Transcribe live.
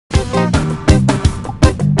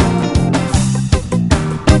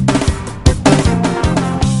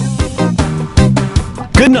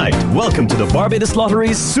Good night. Welcome to the Barbados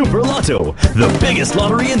Lottery's Super Lotto, the biggest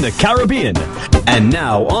lottery in the Caribbean. And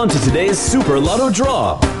now, on to today's Super Lotto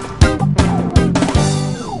draw.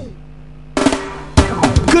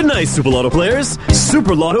 Good night, Super Lotto players.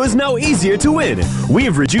 Super Lotto is now easier to win.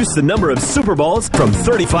 We've reduced the number of Super Balls from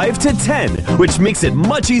 35 to 10, which makes it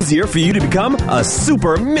much easier for you to become a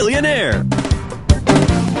super millionaire.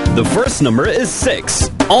 The first number is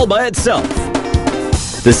 6, all by itself.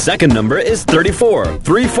 The second number is 34,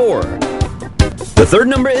 34. The third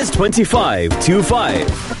number is 25,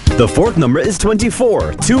 25. The fourth number is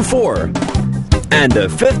 24, 24. And the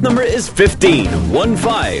fifth number is 15,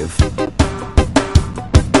 15.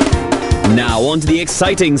 Now on to the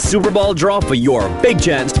exciting Super Ball draw for your big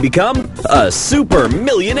chance to become a super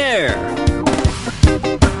millionaire.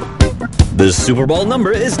 The Super Ball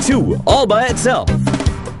number is 2, all by itself.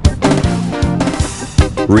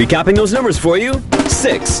 Recapping those numbers for you: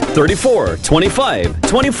 6, 34, 25,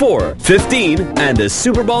 24, 15, and the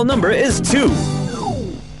Super Ball number is 2.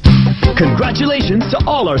 Congratulations to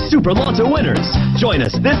all our Super Lotto winners. Join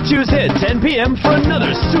us this Tuesday at 10 p.m. for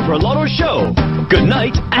another Super Lotto show. Good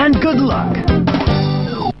night and good luck.